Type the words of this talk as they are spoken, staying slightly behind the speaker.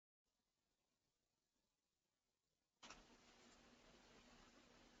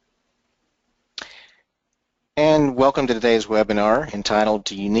And welcome to today's webinar entitled,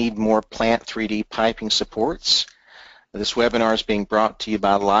 Do You Need More Plant 3D Piping Supports? This webinar is being brought to you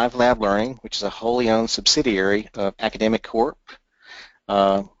by Live Lab Learning, which is a wholly owned subsidiary of Academic Corp,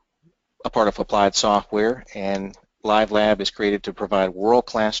 a part of Applied Software, and Live Lab is created to provide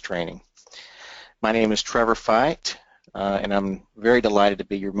world-class training. My name is Trevor Fite, and I'm very delighted to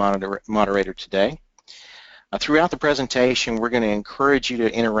be your moderator today. Throughout the presentation, we're going to encourage you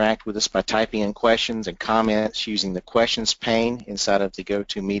to interact with us by typing in questions and comments using the questions pane inside of the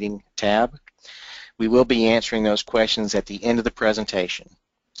GoToMeeting tab. We will be answering those questions at the end of the presentation,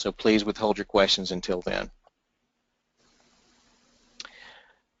 so please withhold your questions until then.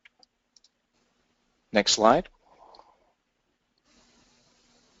 Next slide.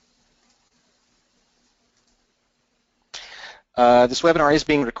 This webinar is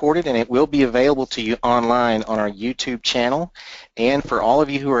being recorded and it will be available to you online on our YouTube channel, and for all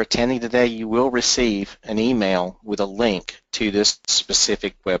of you who are attending today, you will receive an email with a link to this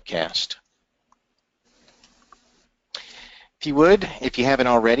specific webcast. If you would, if you haven't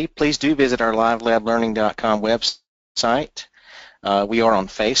already, please do visit our livelablearning.com website. We are on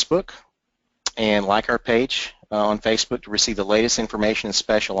Facebook, and like our page on Facebook to receive the latest information and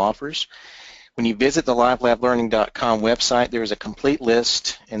special offers. When you visit the livelablearning.com website, there is a complete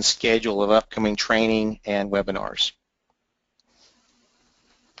list and schedule of upcoming training and webinars.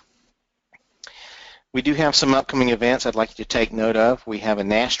 We do have some upcoming events I'd like you to take note of. We have a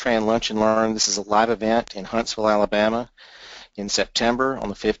NASTRAN Lunch and Learn. This is a live event in Huntsville, Alabama in September on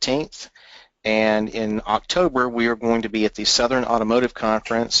the 15th. And in October, we are going to be at the Southern Automotive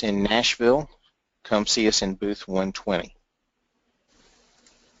Conference in Nashville. Come see us in booth 120.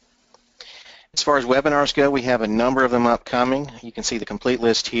 As far as webinars go, we have a number of them upcoming. You can see the complete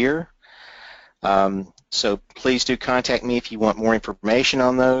list here. So please do contact me if you want more information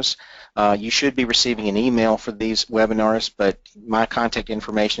on those. You should be receiving an email for these webinars, but my contact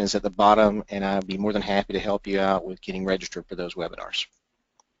information is at the bottom, and I'll be more than happy to help you out with getting registered for those webinars.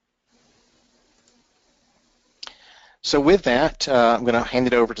 So with that, I'm going to hand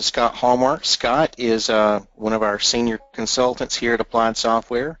it over to Scott Hallmark. Scott is one of our senior consultants here at Applied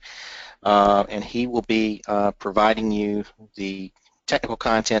Software. And he will be providing you the technical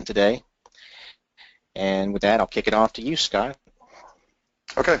content today. And with that, I'll kick it off to you, Scott.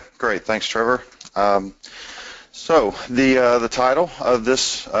 Okay, great. Thanks, Trevor. So the title of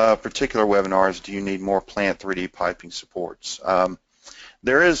this particular webinar is, Do You Need More Plant 3D Piping Supports?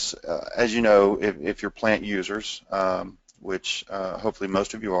 There is, as you know, if you're plant users, which hopefully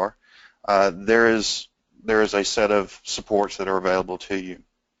most of you are, there is a set of supports that are available to you.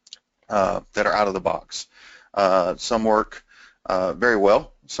 That are out of the box. Some work very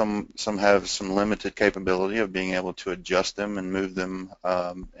well. Some have some limited capability of being able to adjust them and move them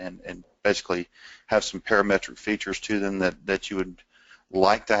and basically have some parametric features to them that you would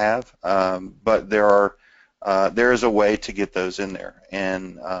like to have. But there is a way to get those in there,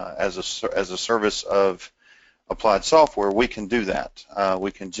 and as a service of Applied Software, we can do that.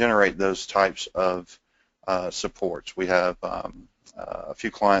 We can generate those types of supports. We have a few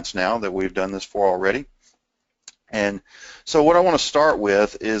clients now that we've done this for already. And so what I want to start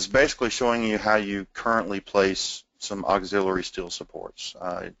with is basically showing you how you currently place some auxiliary steel supports.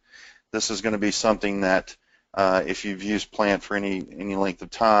 This is going to be something that if you've used Plant for any length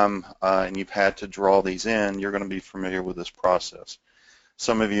of time and you've had to draw these in, you're going to be familiar with this process.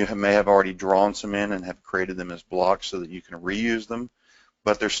 Some of you may have already drawn some in and have created them as blocks so that you can reuse them,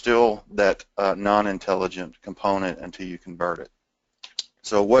 but there's still that non-intelligent component until you convert it.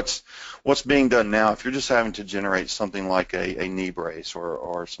 So what's being done now, if you're just having to generate something like a knee brace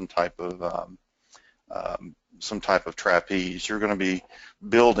or some type of trapeze, you're going to be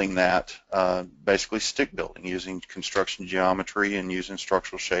building that, basically stick building, using construction geometry and using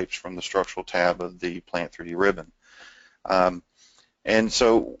structural shapes from the structural tab of the Plant 3D ribbon. And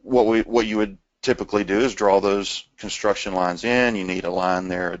so what you would typically do is draw those construction lines in. You need a line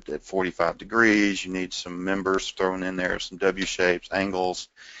there at 45 degrees. You need some members thrown in there, some W shapes, angles.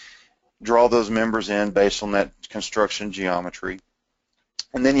 Draw those members in based on that construction geometry.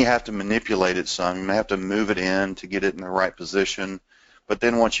 And then you have to manipulate it some. You may have to move it in to get it in the right position. But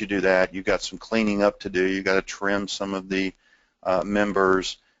then once you do that, you've got some cleaning up to do. You've got to trim some of the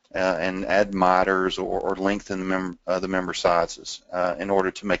members and add miters or lengthen the member sizes in order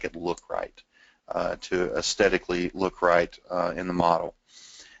to make it look right. To aesthetically look right in the model.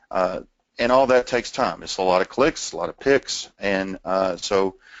 And all that takes time. It's a lot of clicks, a lot of picks, and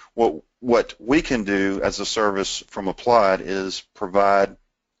so what we can do as a service from Applied is provide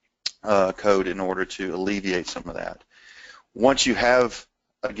code in order to alleviate some of that. Once you have,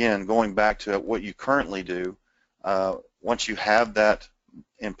 again, going back to what you currently do, once you have that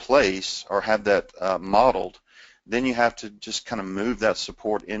in place or have that modeled, then you have to just kind of move that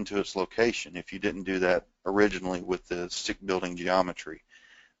support into its location if you didn't do that originally with the stick building geometry,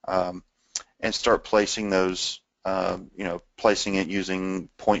 and start placing those, placing it using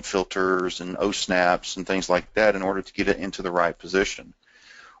point filters and O-snaps and things like that in order to get it into the right position.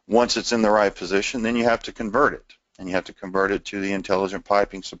 Once it's in the right position, then you have to convert it, and you have to convert it to the intelligent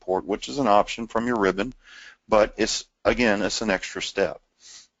piping support, which is an option from your ribbon, but it's an extra step.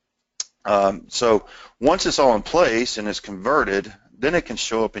 So once it's all in place and it's converted, then it can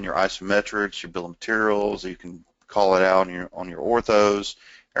show up in your isometrics, your bill of materials. You can call it out on your orthos.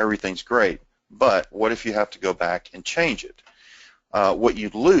 Everything's great. But what if you have to go back and change it? What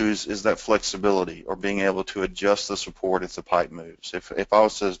you'd lose is that flexibility, or being able to adjust the support if the pipe moves. If I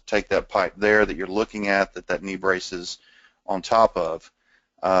was to take that pipe there that you're looking at, that knee brace is on top of,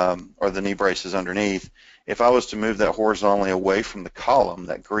 or the knee brace is underneath, if I was to move that horizontally away from the column,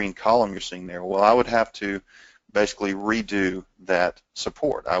 that green column you're seeing there, well, I would have to basically redo that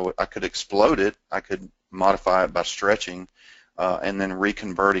support. I could explode it, I could modify it by stretching, and then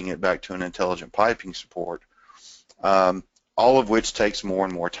reconverting it back to an intelligent piping support, all of which takes more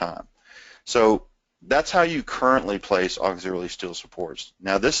and more time. So that's how you currently place auxiliary steel supports.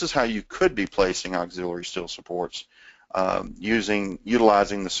 Now this is how you could be placing auxiliary steel supports,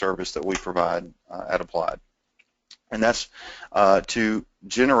 utilizing the service that we provide at Applied. And that's to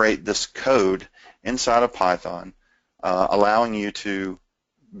generate this code inside of Python, allowing you to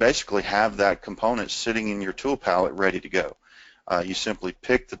basically have that component sitting in your tool palette ready to go. You simply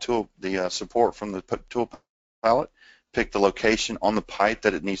pick the support from the tool palette, pick the location on the pipe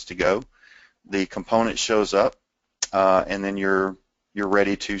that it needs to go. The component shows up, and then you're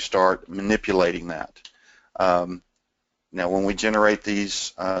ready to start manipulating that. Now, when we generate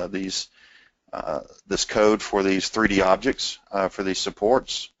this code for these 3D objects, for these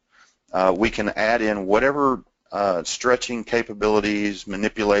supports, we can add in whatever stretching capabilities,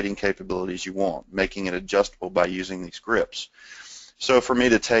 manipulating capabilities you want, making it adjustable by using these grips. So for me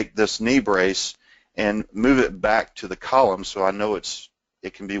to take this knee brace and move it back to the column so I know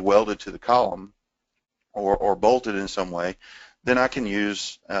it can be welded to the column or bolted in some way, then I can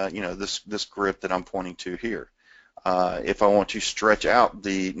use this grip that I'm pointing to here. If I want to stretch out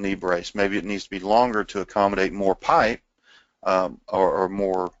the knee brace, maybe it needs to be longer to accommodate more pipe or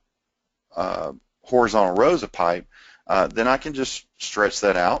more horizontal rows of pipe, then I can just stretch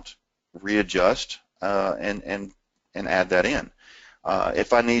that out, readjust, and add that in.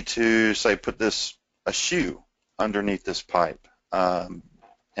 If I need to, say, put a shoe underneath this pipe and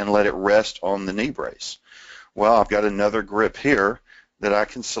let it rest on the knee brace, well, I've got another grip here that I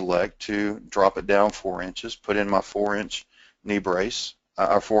can select to drop it down 4 inches, put in my 4-inch knee brace,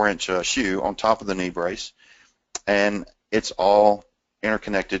 or 4-inch shoe on top of the knee brace, and it's all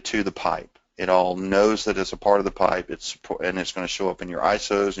interconnected to the pipe. It all knows that it's a part of the pipe, and it's going to show up in your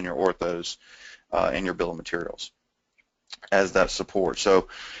ISOs and your orthos and your bill of materials as that support. So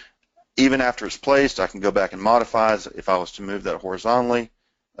even after it's placed, I can go back and modify. If I was to move that horizontally,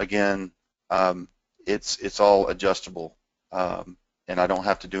 again, it's all adjustable, and I don't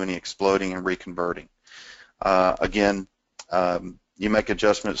have to do any exploding and reconverting. Again, you make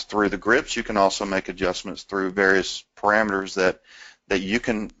adjustments through the grips. You can also make adjustments through various parameters that you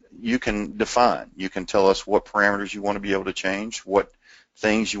can define. You can tell us what parameters you want to be able to change, what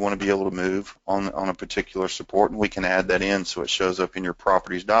things you want to be able to move on a particular support, and we can add that in so it shows up in your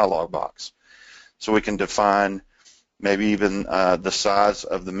properties dialog box. So we can define maybe even the size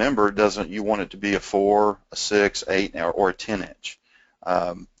of the member. You want it to be a 4, a 6, 8, or a 10-inch.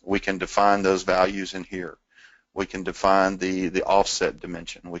 We can define those values in here. We can define the offset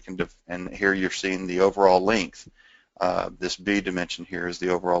dimension. And here you're seeing the overall length. This B dimension here is the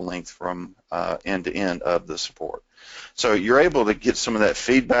overall length from end to end of the support. So you're able to get some of that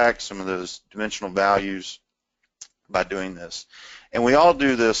feedback, some of those dimensional values by doing this. And we all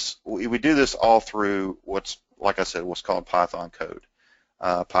do this. We do this all through like I said, what's called Python code,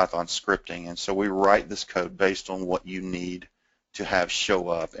 Python scripting. And so we write this code based on what you need to have show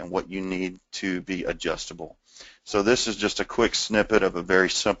up and what you need to be adjustable. So this is just a quick snippet of a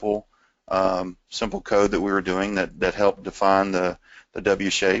very simple code that we were doing that helped define the W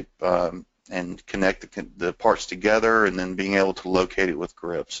shape and connect the parts together, and then being able to locate it with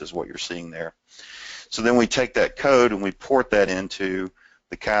grips is what you're seeing there. So then we take that code and we port that into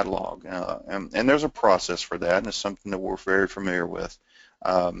the catalog, and there's a process for that, and it's something that we're very familiar with.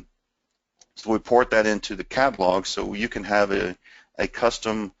 So we port that into the catalog so you can have a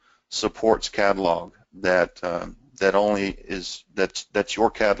custom supports catalog that's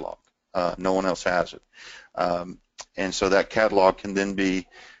your catalog. No one else has it. And so that catalog can then be,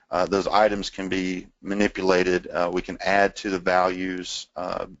 those items can be manipulated. We can add to the values,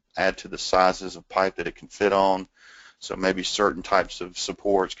 add to the sizes of pipe that it can fit on. So maybe certain types of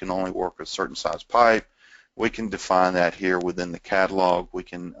supports can only work with certain size pipe. We can define that here within the catalog. We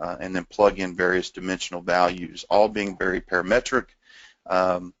can, and then plug in various dimensional values, all being very parametric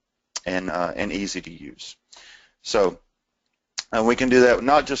and easy to use. So we can do that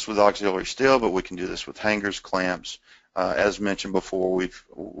not just with auxiliary steel, but we can do this with hangers, clamps. As mentioned before,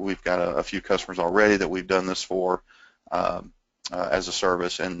 we've got a few customers already that we've done this for as a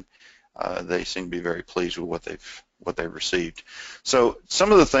service, and they seem to be very pleased with what they've received. So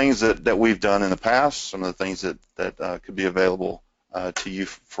some of the things that we've done in the past, some of the things that could be available to you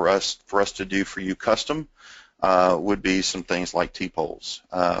for us to do for you custom would be some things like T-poles,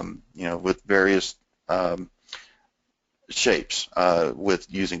 with various shapes, with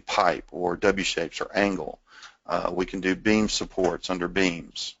using pipe or W shapes or angle. We can do beam supports under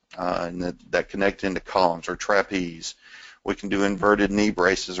beams and that connect into columns or trapeze. We can do inverted knee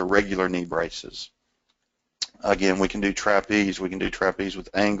braces or regular knee braces. Again, we can do trapeze. We can do trapeze with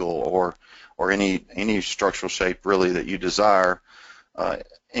angle or any structural shape really that you desire,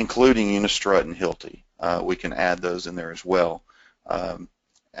 including unistrut and hilti. We can add those in there as well.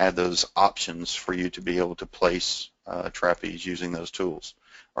 Add those options for you to be able to place trapeze using those tools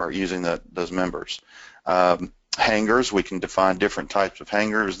or using those members. Hangers, we can define different types of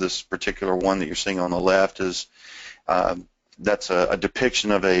hangers. This particular one that you're seeing on the left is that's a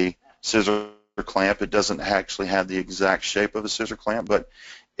depiction of a scissor clamp. It doesn't actually have the exact shape of a scissor clamp, but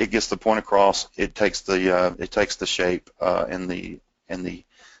it gets the point across. It takes the shape and the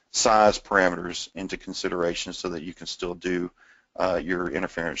size parameters into consideration so that you can still do your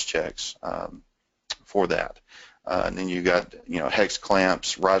interference checks for that. And then you got hex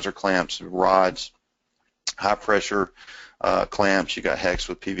clamps, riser clamps, rods, high pressure clamps. You got hex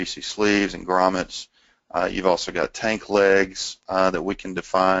with PVC sleeves and grommets. You've also got tank legs that we can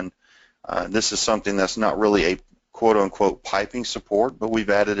define. This is something that's not really a quote-unquote piping support, but we've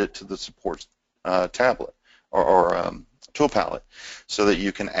added it to the support tablet or tool palette so that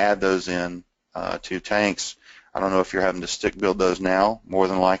you can add those in to tanks. I don't know if you're having to stick build those now. More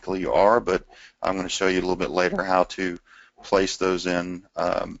than likely you are, but I'm going to show you a little bit later how to place those in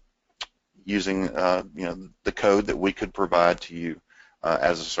using the code that we could provide to you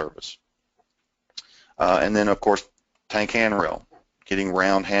as a service. And then, of course, tank handrail, getting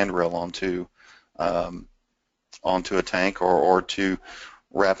round handrail onto a tank or to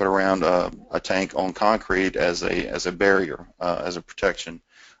wrap it around a tank on concrete as a barrier, as a protection.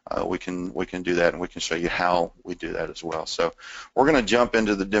 We can do that, and we can show you how we do that as well. So we're going to jump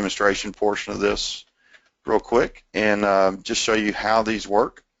into the demonstration portion of this real quick and just show you how these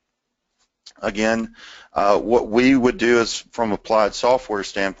work. Again, what we would do is, from applied software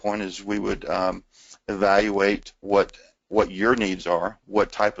standpoint, is we would evaluate what your needs are,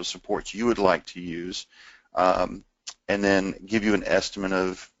 what type of supports you would like to use, and then give you an estimate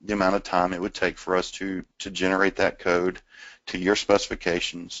of the amount of time it would take for us to generate that code to your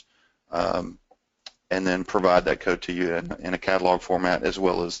specifications, and then provide that code to you in a catalog format as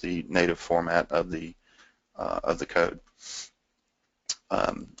well as the native format of the code.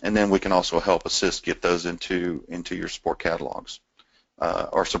 And then we can also help assist get those into your support catalogs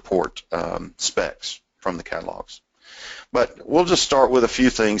or support specs from the catalogs. But we'll just start with a few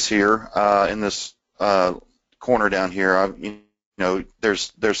things here in this corner down here.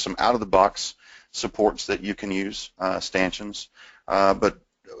 There's some out-of-the-box supports that you can use, stanchions, but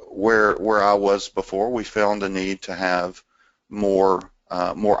where I was before, we found a need to have more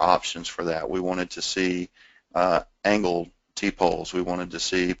options for that. We wanted to see angled T-poles. We wanted to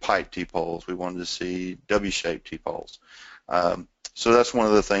see pipe T-poles. We wanted to see W-shaped T-poles. So that's one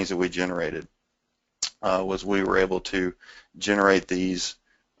of the things that we generated, was we were able to generate these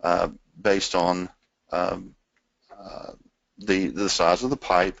based on the size of the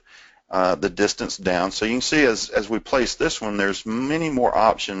pipe, the distance down. So you can see as we place this one, there's many more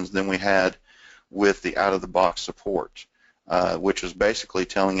options than we had with the out-of-the-box support, which was basically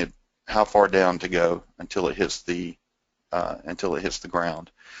telling it how far down to go until it hits the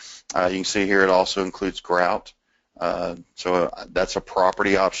ground. You can see here it also includes grout. So that's a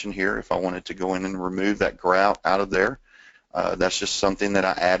property option here. If I wanted to go in and remove that grout out of there, that's just something that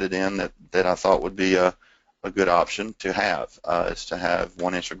I added in that I thought would be a good option to have, is to have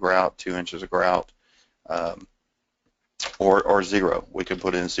 1 inch of grout, 2 inches of grout, or 0. We could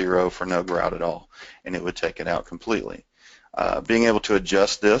put in 0 for no grout at all, and it would take it out completely. Being able to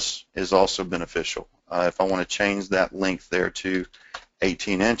adjust this is also beneficial. If I want to change that length there to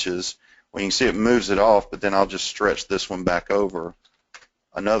 18 inches, Well, you can see it moves it off, but then I'll just stretch this one back over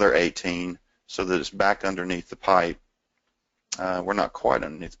another 18 so that it's back underneath the pipe. We're not quite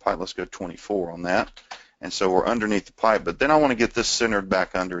underneath the pipe. Let's go 24 on that. And so we're underneath the pipe, but then I want to get this centered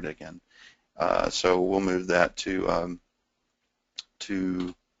back under it again. So we'll move that to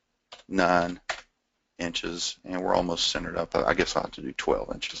 9 inches, and we're almost centered up. I guess I'll have to do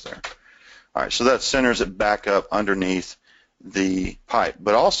 12 inches there. All right, so that centers it back up underneath the pipe,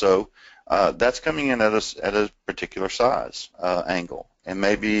 but also that's coming in at a particular size angle, and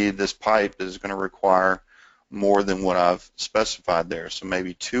maybe this pipe is going to require more than what I've specified there. So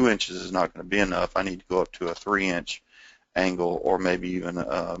maybe 2 inches is not going to be enough. I need to go up to a 3-inch angle, or maybe even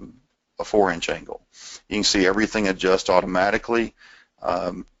a 4-inch angle. You can see everything adjusts automatically,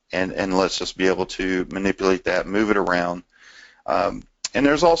 and let's just be able to manipulate that, move it around. And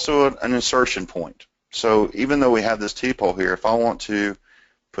there's also an insertion point. So even though we have this T-pole here, if I want to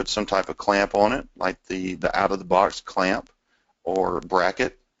put some type of clamp on it, like the out-of-the-box clamp or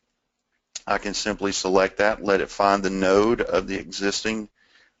bracket, I can simply select that, let it find the node of the existing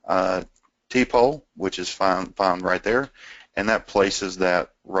T-pole, which is found right there, and that places that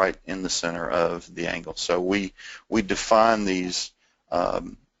right in the center of the angle. So we define these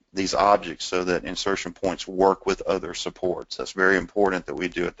objects so that insertion points work with other supports. That's very important that we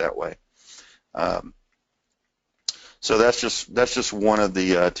do it that way. So that's just one of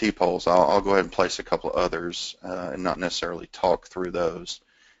the T-poles. I'll go ahead and place a couple of others and not necessarily talk through those,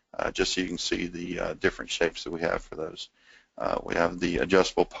 just so you can see the different shapes that we have for those. We have the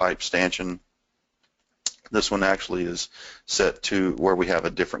adjustable pipe stanchion. This one actually is set to where we have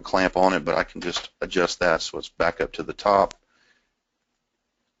a different clamp on it, but I can just adjust that so it's back up to the top.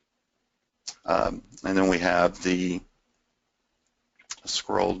 And then we have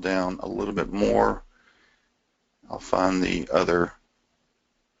scroll down a little bit more. I'll find the other.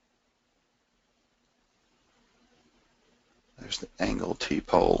 There's the angle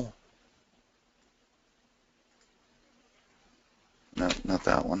T-pole. No, not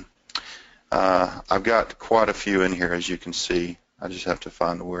that one. I've got quite a few in here, as you can see. I just have to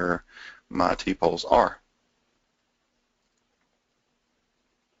find where my T-poles are.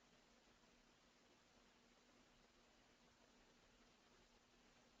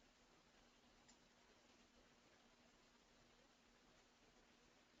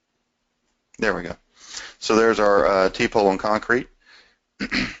 There we go. So there's our T-pole on concrete.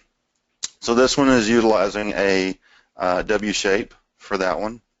 So this one is utilizing a W shape for that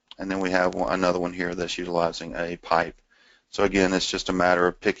one, and then we have another one here that's utilizing a pipe. So again, it's just a matter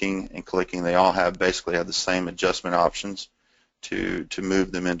of picking and clicking. They all basically have the same adjustment options to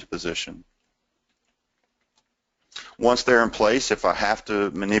move them into position. Once they're in place, if I have to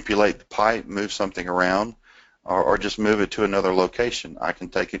manipulate the pipe, move something around, or just move it to another location, I can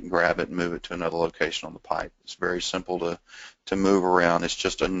take it and grab it and move it to another location on the pipe. It's very simple to move around. It's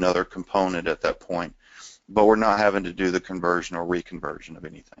just another component at that point, but we're not having to do the conversion or reconversion of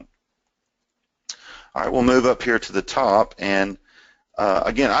anything. All right, we'll move up here to the top, and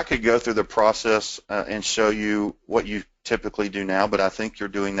again, I could go through the process and show you what you typically do now, but I think you're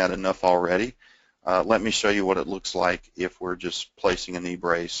doing that enough already. Let me show you what it looks like if we're just placing a knee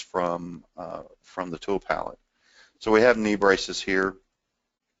brace from the tool pallet. So we have knee braces here.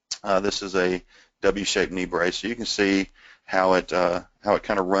 This is a W-shaped knee brace. So you can see how it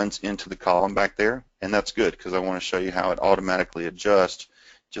kind of runs into the column back there, and that's good because I want to show you how it automatically adjusts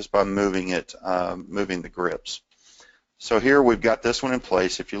just by moving it, moving the grips. So here we've got this one in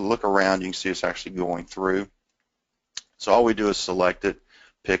place. If you look around, you can see it's actually going through. So all we do is select it,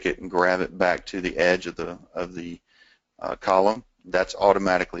 pick it, and grab it back to the edge of the column. That's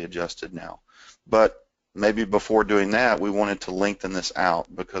automatically adjusted now. But maybe before doing that, we wanted to lengthen this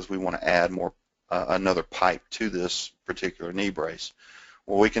out because we want to add more another pipe to this particular knee brace.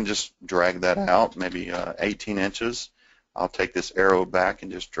 Well, we can just drag that out, maybe 18 inches. I'll take this arrow back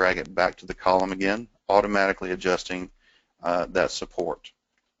and just drag it back to the column again, automatically adjusting that support.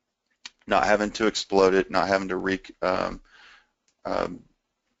 Not having to explode it, not having to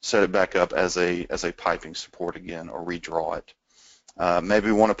set it back up as a piping support again, or redraw it. Maybe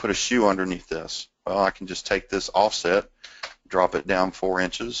we want to put a shoe underneath this. Well, I can just take this offset, drop it down 4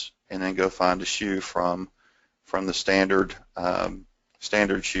 inches, and then go find a shoe from the standard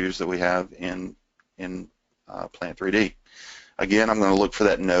shoes that we have in Plant 3D. Again, I'm going to look for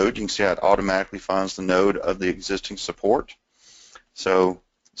that node. You can see how it automatically finds the node of the existing support. So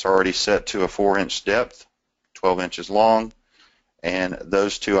it's already set to a 4-inch depth, 12 inches long, and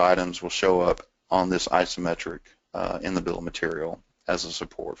those two items will show up on this isometric in the bill of material as a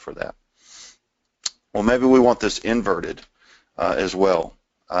support for that. Well, maybe we want this inverted as well.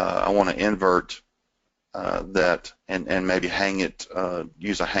 I want to invert that and maybe hang it,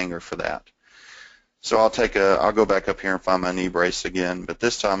 use a hanger for that. So I'll go back up here and find my knee brace again, but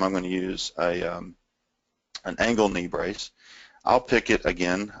this time I'm going to use an angle knee brace. I'll pick it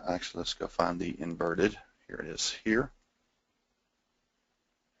again. Actually, let's go find the inverted. Here it is here.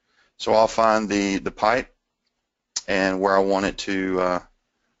 So I'll find the pipe and where I want it to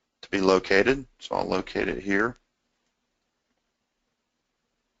be located. So I'll locate it here.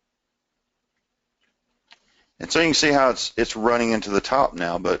 And so you can see how it's running into the top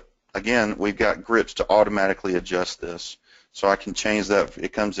now, but again, we've got grips to automatically adjust this. So I can change that.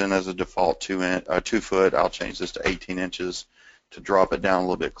 It comes in as a default 2 foot. I'll change this to 18 inches to drop it down a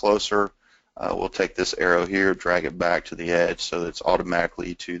little bit closer. We'll take this arrow here, drag it back to the edge so that it's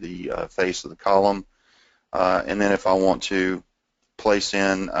automatically to the face of the column. And then if I want to place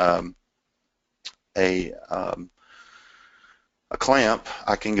in a clamp,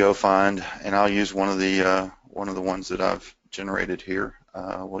 I can go find, and I'll use one of the ones that I've generated here.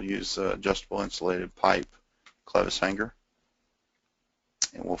 We'll use adjustable insulated pipe clevis hanger,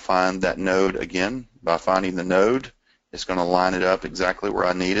 and we'll find that node again. By finding the node, it's going to line it up exactly where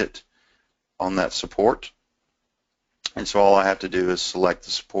I need it on that support. And so all I have to do is select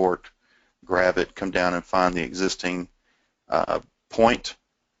the support, grab it, come down and find the existing point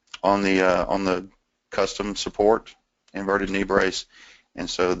on the custom support, inverted knee brace, and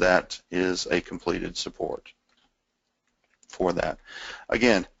so that is a completed support for that.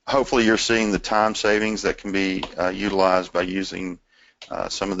 Again, hopefully you're seeing the time savings that can be utilized by using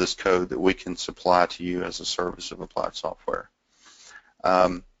some of this code that we can supply to you as a service of applied software.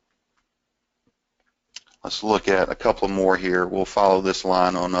 Let's look at a couple more here. We'll follow this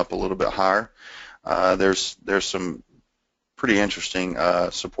line on up a little bit higher. There's some pretty interesting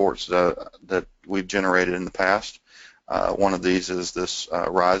supports that we've generated in the past. One of these is this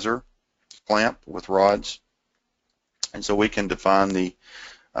riser clamp with rods, and so we can define the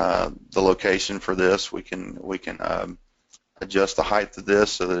location for this. We can adjust the height of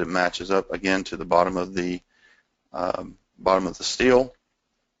this so that it matches up again to the bottom of the steel.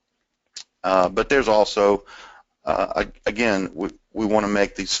 But there's also, again, we want to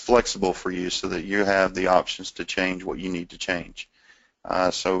make these flexible for you so that you have the options to change what you need to change.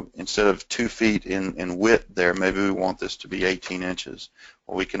 So instead of 2 feet in width there, maybe we want this to be 18 inches.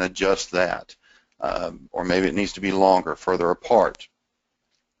 Well, we can adjust that. Or maybe it needs to be longer, further apart.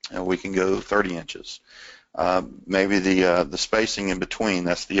 And we can go 30 inches. Maybe the spacing in between,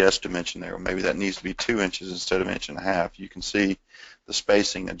 that's the S dimension there, maybe that needs to be 2 inches instead of 1.5 inches. You can see the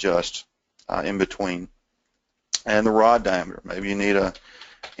spacing adjust in between. And the rod diameter, maybe you need a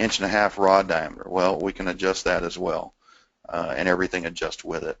 1.5 inch rod diameter. Well, we can adjust that as well, and everything adjusts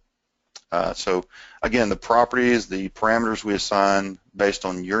with it. So again, the properties, the parameters we assign based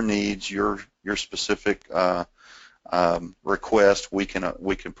on your needs, your specific request, we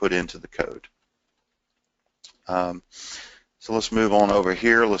can put into the code. So let's move on over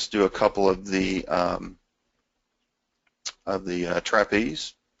here. Let's do a couple of the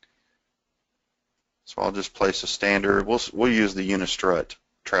trapeze. So I'll just place a standard. We'll use the unistrut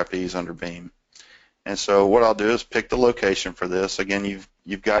trapeze under beam. And so what I'll do is pick the location for this. Again,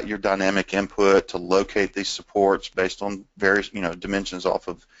 you've got your dynamic input to locate these supports based on various dimensions off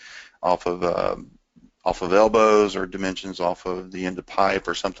of elbows, or dimensions off of the end of pipe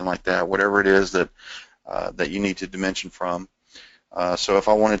or something like that. Whatever it is that you need to dimension from. So if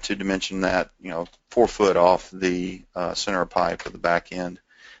I wanted to dimension that 4 foot off the center of pipe or the back end,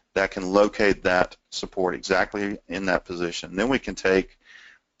 that can locate that support exactly in that position. Then we can take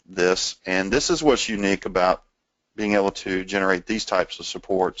this, and this is what's unique about being able to generate these types of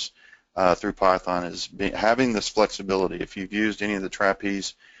supports through Python, is having this flexibility. If you've used any of the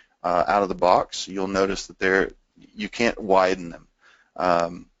trapeze out of the box, you'll notice that you can't widen them.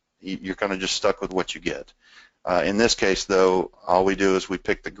 You're kind of just stuck with what you get. In this case, though, all we do is we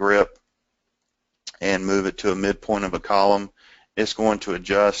pick the grip and move it to a midpoint of a column. It's going to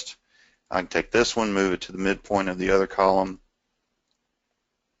adjust. I can take this one, move it to the midpoint of the other column,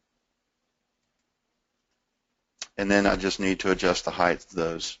 and then I just need to adjust the height of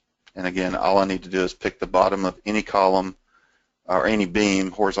those. And again, all I need to do is pick the bottom of any column or any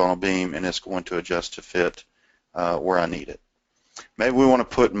beam, horizontal beam, and it's going to adjust to fit where I need it. Maybe we want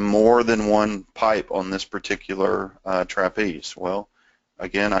to put more than one pipe on this particular trapeze. Well,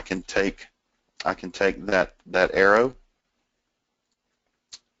 again, I can take that arrow.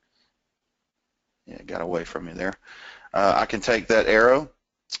 Yeah, it got away from me there. I can take that arrow,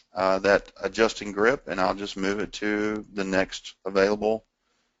 that adjusting grip, and I'll just move it to the next available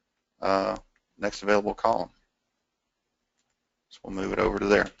column. So we'll move it over to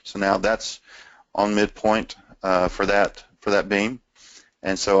there. So now that's on midpoint for that beam,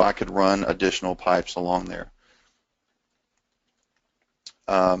 and so I could run additional pipes along there.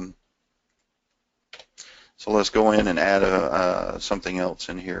 So let's go in and add something else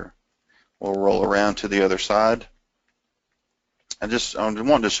in here. We'll roll around to the other side. I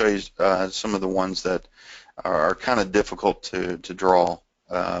wanted to show you some of the ones that are kind of difficult to draw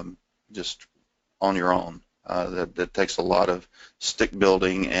just on your own. That takes a lot of stick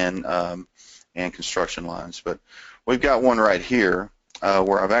building and construction lines. But we've got one right here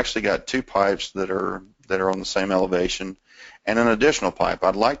where I've actually got two pipes that are on the same elevation, and an additional pipe.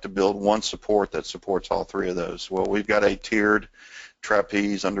 I'd like to build one support that supports all three of those. Well, we've got a tiered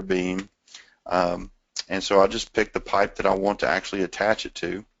trapeze under beam, and so I'll just pick the pipe that I want to actually attach it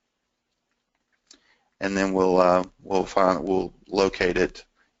to, and then we'll locate it.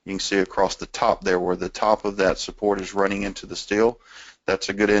 You can see across the top there where the top of that support is running into the steel. That's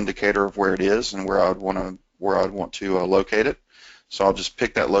a good indicator of where it is and where I'd want to locate it. So I'll just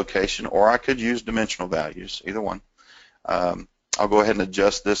pick that location, or I could use dimensional values, either one. I'll go ahead and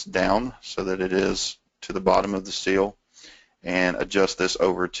adjust this down so that it is to the bottom of the steel, and adjust this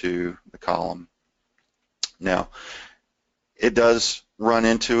over to the column. Now, it does run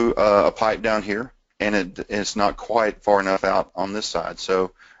into a pipe down here, and it's not quite far enough out on this side,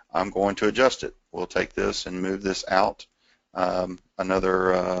 so I'm going to adjust it. We'll take this and move this out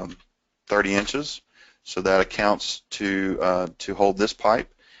another 30 inches, so that accounts to hold this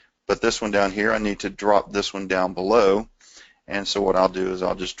pipe. But this one down here, I need to drop this one down below, and so what I'll do is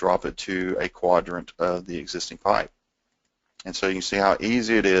I'll just drop it to a quadrant of the existing pipe. And so you can see how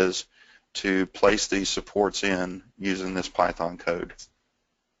easy it is to place these supports in using this Python code.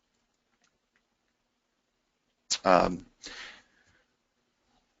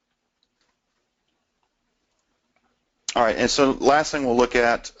 All right, and so last thing we'll look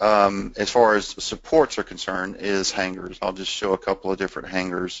at as far as supports are concerned is hangers. I'll just show a couple of different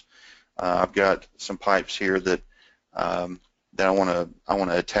hangers. I've got some pipes here that I want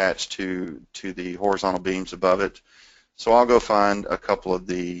to attach to the horizontal beams above it. So I'll go find a couple of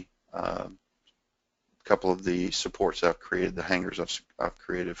the supports I've created, the hangers I've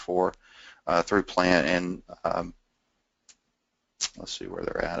created for through Plant, and let's see where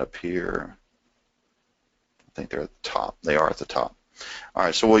they're at up here. I think they're at the top. They are at the top. All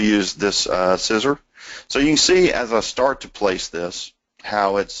right, so we'll use this scissor. So you can see as I start to place this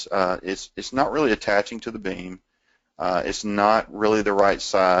how it's not really attaching to the beam. It's not really the right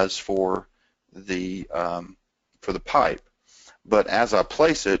size for the pipe. But as I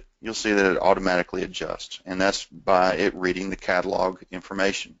place it, you'll see that it automatically adjusts, and that's by it reading the catalog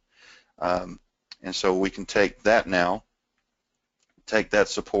information. And so we can take that now, take that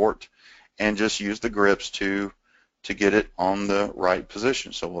support, and just use the grips to get it on the right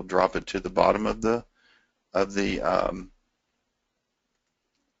position. So we'll drop it to the bottom of the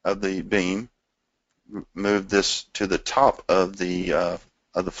beam, move this to the top of the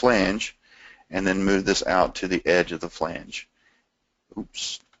flange, and then move this out to the edge of the flange.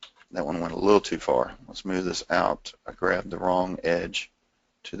 Oops, that one went a little too far. Let's move this out. I grabbed the wrong edge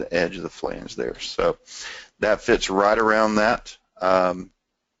to the edge of the flange there. So that fits right around that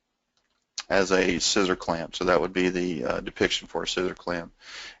as a scissor clamp. So that would be the depiction for a scissor clamp.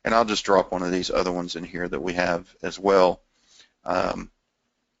 And I'll just drop one of these other ones in here that we have as well. And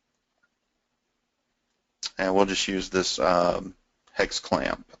we'll just use this hex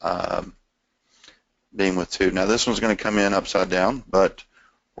clamp beam with two. Now this one's going to come in upside down, but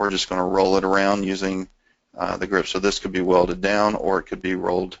we're just going to roll it around using the grip. So this could be welded down, or it could be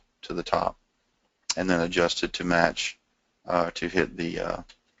rolled to the top and then adjusted to match to hit the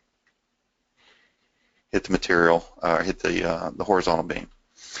material, hit the horizontal beam.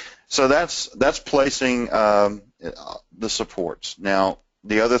 So that's placing the supports. Now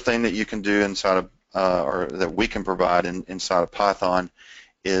the other thing that you can do inside of or that we can provide inside of Python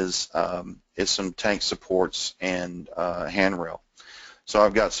is some tank supports and handrail. So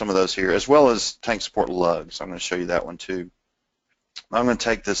I've got some of those here, as well as tank support lugs. I'm going to show you that one too. I'm going to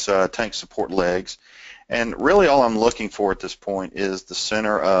take this tank support legs, and really all I'm looking for at this point is the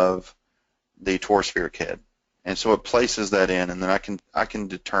center of the toruspheric head. And so it places that in, and then I can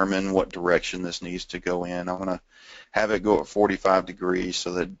determine what direction this needs to go in. I'm going to have it go at 45 degrees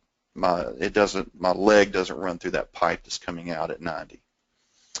so that my leg doesn't run through that pipe that's coming out at 90.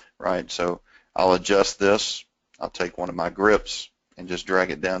 Right? So I'll adjust this. I'll take one of my grips and just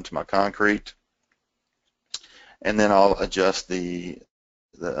drag it down to my concrete, and then I'll adjust the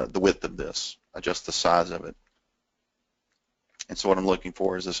width of this, adjust the size of it. And so what I'm looking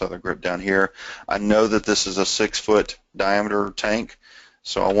for is this other grip down here. I know that this is a 6-foot diameter tank,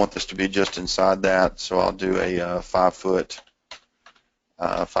 so I want this to be just inside that. So I'll do a 5-foot,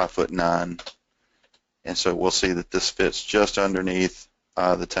 5'9", and so we'll see that this fits just underneath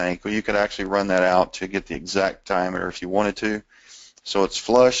the tank. Well, you could actually run that out to get the exact diameter if you wanted to. So it's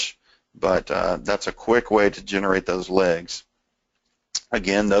flush, but that's a quick way to generate those legs.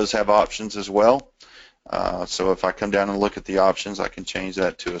 Again, those have options as well. So if I come down and look at the options, I can change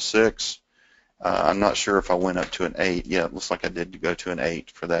that to a 6. I'm not sure if I went up to an 8. Yeah, it looks like I did go to an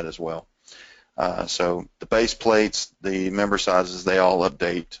 8 for that as well. So the base plates, the member sizes, they all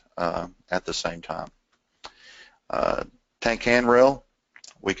update at the same time. Tank handrail,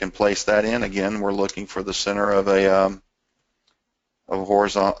 we can place that in. Again, we're looking for the center of a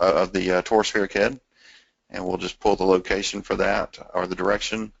horizontal of the torus spheric head, and we'll just pull the location for that or the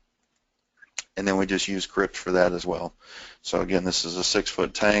direction, and then we just use grips for that as well. So again, this is a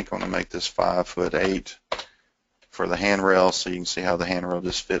 6-foot tank. I'm going to make this 5'8" for the handrail, so you can see how the handrail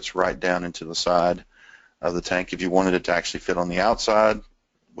just fits right down into the side of the tank. If you wanted it to actually fit on the outside,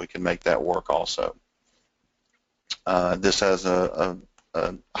 we can make that work also. This has a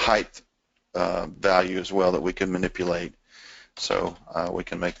height value as well that we can manipulate, so we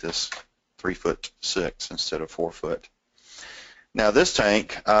can make this 3'6" instead of 4 foot. Now this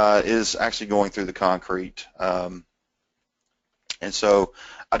tank is actually going through the concrete, and so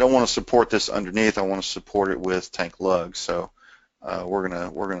I don't want to support this underneath. I want to support it with tank lugs. So we're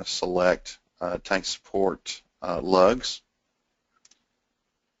gonna select tank support lugs,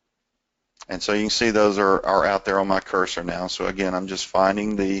 and so you can see those are out there on my cursor now. So again, I'm just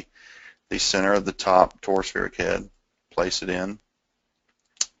finding the center of the top torus spheric head, place it in,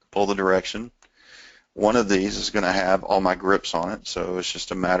 pull the direction. One of these is going to have all my grips on it, so it's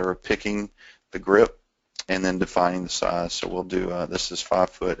just a matter of picking the grip and then defining the size. So we'll do, this is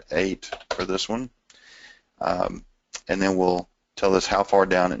 5'8" for this one, and then we'll tell this how far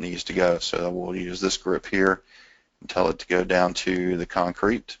down it needs to go. So we'll use this grip here and tell it to go down to the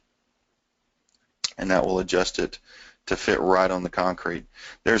concrete, and that will adjust it to fit right on the concrete.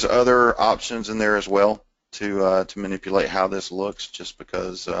 There's other options in there as well to manipulate how this looks, just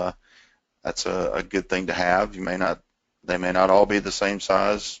because that's a good thing to have. They may not all be the same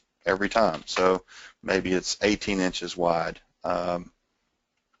size every time. So maybe it's 18 inches wide, and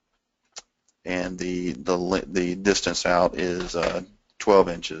the distance out is 12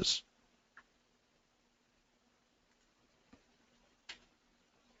 inches.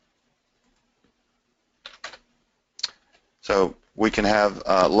 So we can have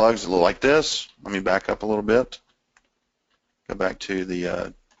lugs that look like this. Let me back up a little bit. Go back to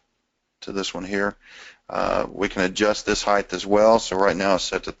the to this one here. We can adjust this height as well. So right now it's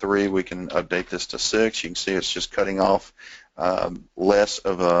set to 3. We can update this to 6. You can see it's just cutting off less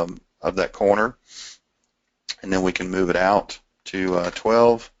of that corner, and then we can move it out to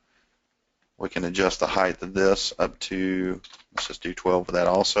 12. We can adjust the height of this up to, let's just do 12 for that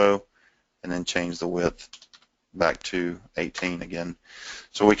also, and then change the width back to 18 again.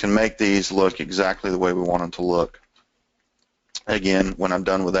 So we can make these look exactly the way we want them to look. Again, when I'm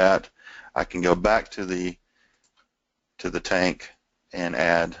done with that, I can go back to the tank and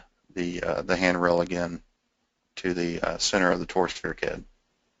add the handrail again to the center of the torus spheric head.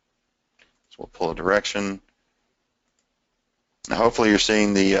 So we'll pull a direction. Now hopefully you're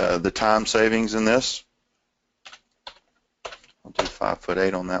seeing the time savings in this. I'll do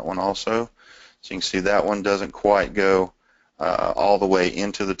 5'8" on that one also. So you can see that one doesn't quite go all the way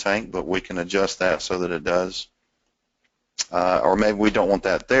into the tank, but we can adjust that so that it does. Or maybe we don't want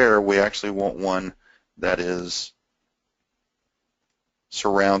that there. We actually want one that is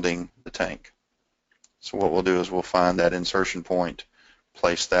surrounding the tank. So what we'll do is we'll find that insertion point,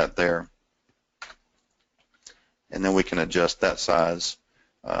 place that there, and then we can adjust that size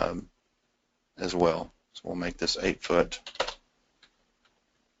as well. So we'll make this 8 foot.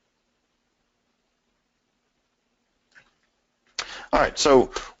 All right,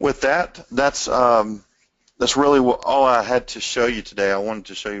 so with that, that's really all I had to show you today. I wanted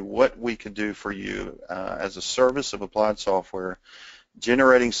to show you what we could do for you as a service of applied software,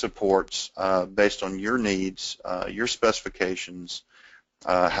 generating supports based on your needs, your specifications,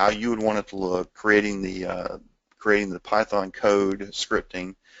 how you would want it to look, creating the Python code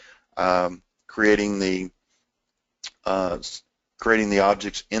scripting, creating the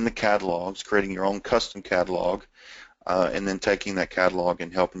objects in the catalogs, creating your own custom catalog, and then taking that catalog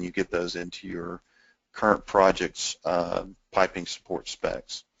and helping you get those into your current project's piping support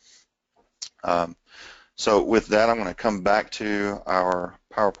specs. So with that, I'm going to come back to our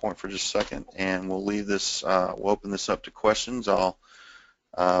PowerPoint for just a second, and we'll leave this. We'll open this up to questions. I'll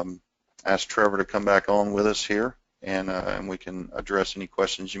ask Trevor to come back on with us here, and we can address any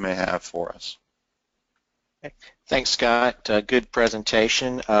questions you may have for us. Thanks, Scott. Good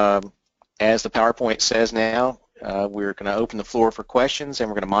presentation. As the PowerPoint says now, we're going to open the floor for questions, and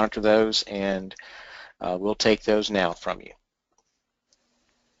we're going to monitor those, and we'll take those now from you.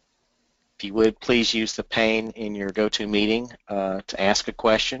 If you would, please use the pane in your GoToMeeting to ask a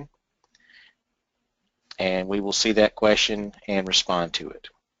question, and we will see that question and respond to it.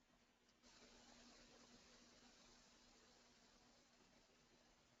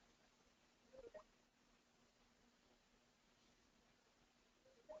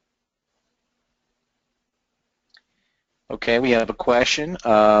 Okay, we have a question.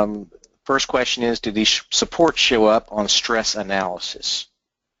 First question is, do these supports show up on stress analysis?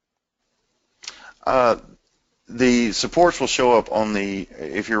 The supports will show up on the,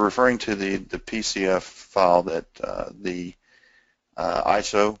 if you're referring to the PCF file that the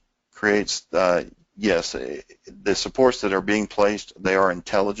ISO creates, yes, the supports that are being placed, they are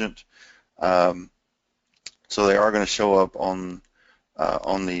intelligent. So they are going to show up on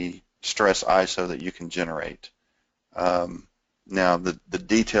the stress ISO that you can generate. Now the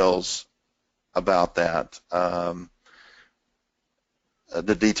details about that,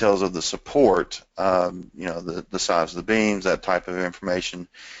 the details of the support, you know, the size of the beams, that type of information,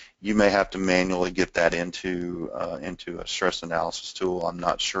 you may have to manually get that into a stress analysis tool. I'm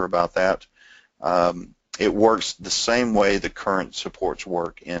not sure about that. It works the same way the current supports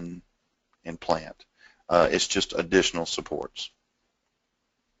work in Plant. It's just additional supports.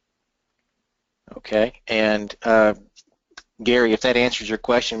 Okay, and Gary, if that answers your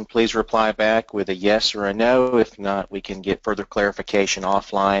question, please reply back with a yes or a no. If not, we can get further clarification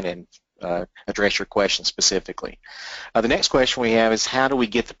offline and address your question specifically. The next question we have is, how do we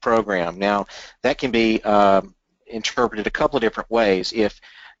get the program? Now, that can be interpreted a couple of different ways. If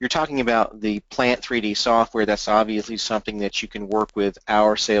you're talking about the Plant 3D software, that's obviously something that you can work with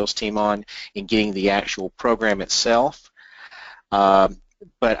our sales team on in getting the actual program itself.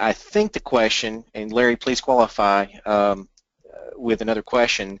 But I think the question, and Larry, please qualify with another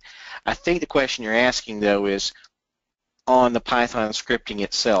question. I think the question you're asking, though, is on the Python scripting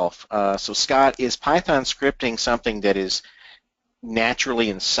itself. So, Scott, is Python scripting something that is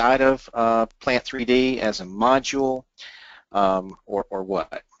naturally inside of Plant 3D as a module, or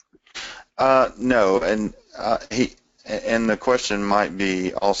what? No, and the question might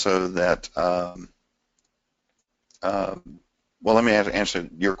be also that. Well, let me answer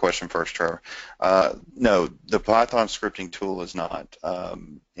your question first, Trevor. No, the Python scripting tool is not.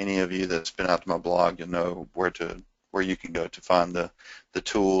 Any of you that's been out to my blog, you'll know where you can go to find the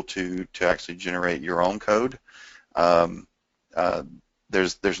tool to actually generate your own code.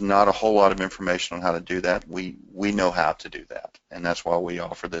 There's not a whole lot of information on how to do that. We know how to do that, and that's why we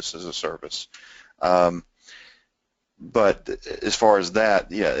offer this as a service. But as far as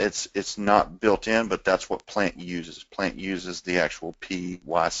that, yeah, it's not built in, but that's what Plant uses. Plant uses the actual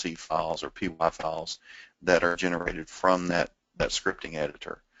PYC files or PY files that are generated from that scripting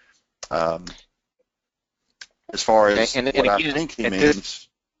editor. As far as what I think he means,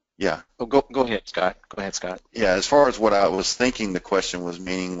 yeah. Oh, go ahead, Scott. Go ahead, Scott. Yeah, as far as what I was thinking the question was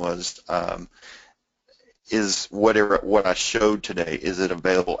meaning was, is what I showed today, is it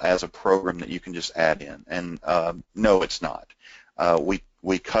available as a program that you can just add in? And no, it's not.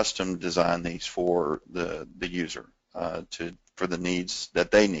 We custom design these for the user for the needs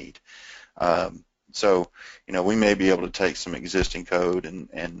that they need. So, you know, we may be able to take some existing code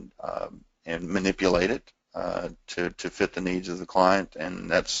and manipulate it to fit the needs of the client, and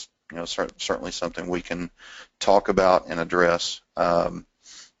that's, you know, certainly something we can talk about and address.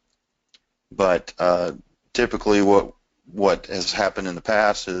 But typically what has happened in the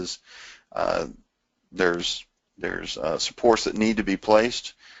past is there's supports that need to be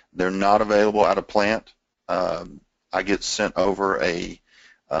placed. They're not available out of Plant. I get sent over a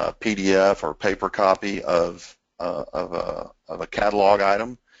PDF or paper copy of a catalog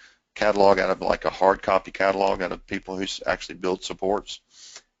item, out of like a hard copy catalog out of people who actually build supports,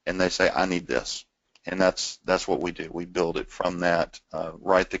 and they say, I need this. And that's what we do. We build it from that,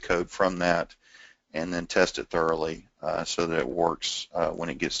 write the code from that, and then test it thoroughly so that it works when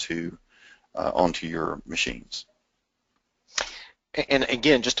it gets onto your machines. And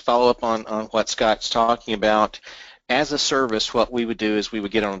again, just to follow up on what Scott's talking about, as a service, what we would do is we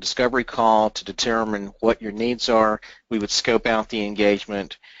would get on a discovery call to determine what your needs are. We would scope out the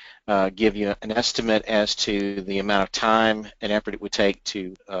engagement, give you an estimate as to the amount of time and effort it would take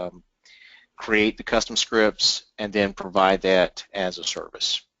to create the custom scripts, and then provide that as a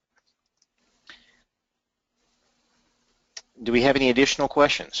service. Do we have any additional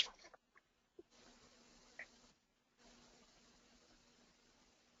questions?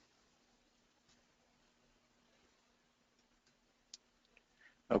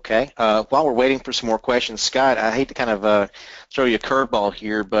 Okay. While we're waiting for some more questions, Scott, I hate to kind of throw you a curveball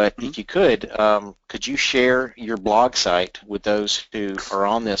here, but if you could you share your blog site with those who are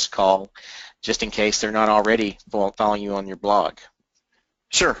on this call, just in case they're not already following you on your blog?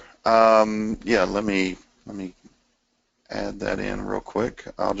 Sure. Yeah, let me add that in real quick.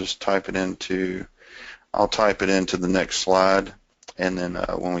 I'll just type it into the next slide, and then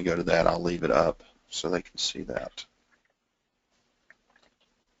when we go to that, I'll leave it up so they can see that.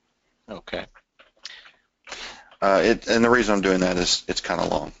 Okay. And the reason I'm doing that is it's kind of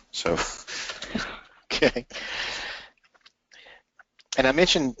long. So. Okay. And I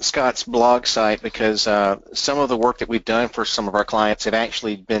mentioned Scott's blog site because some of the work that we've done for some of our clients have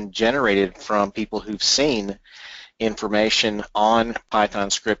actually been generated from people who've seen information on Python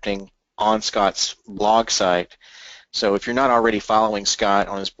scripting on Scott's blog site. So if you're not already following Scott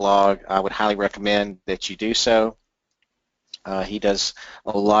on his blog, I would highly recommend that you do so. He does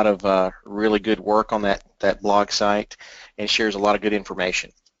a lot of really good work on that blog site and shares a lot of good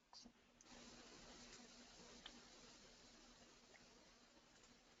information.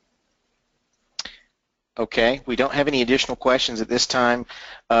 Okay, we don't have any additional questions at this time.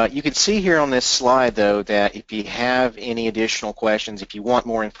 You can see here on this slide, though, that if you have any additional questions, if you want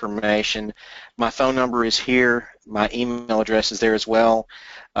more information, my phone number is here, my email address is there as well.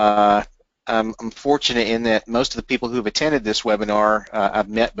 I'm fortunate in that most of the people who have attended this webinar I've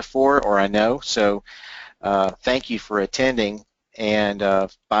met before or I know, so thank you for attending, and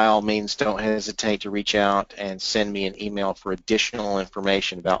by all means don't hesitate to reach out and send me an email for additional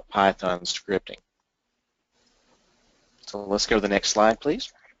information about Python scripting. So let's go to the next slide,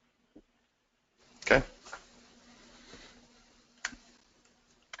 please. Okay.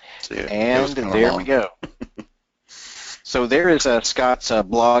 And there we go. So there is Scott's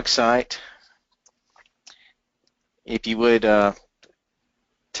blog site. If you would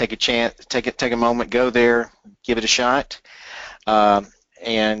take a moment, go there, give it a shot,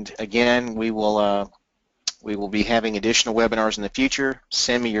 and again, we will be having additional webinars in the future.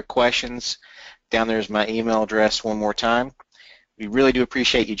 Send me your questions. Down there is my email address one more time. We really do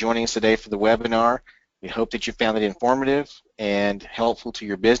appreciate you joining us today for the webinar. We hope that you found it informative and helpful to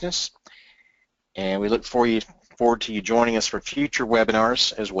your business, and we look forward to you joining us for future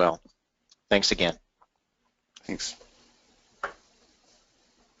webinars as well. Thanks again. Thanks.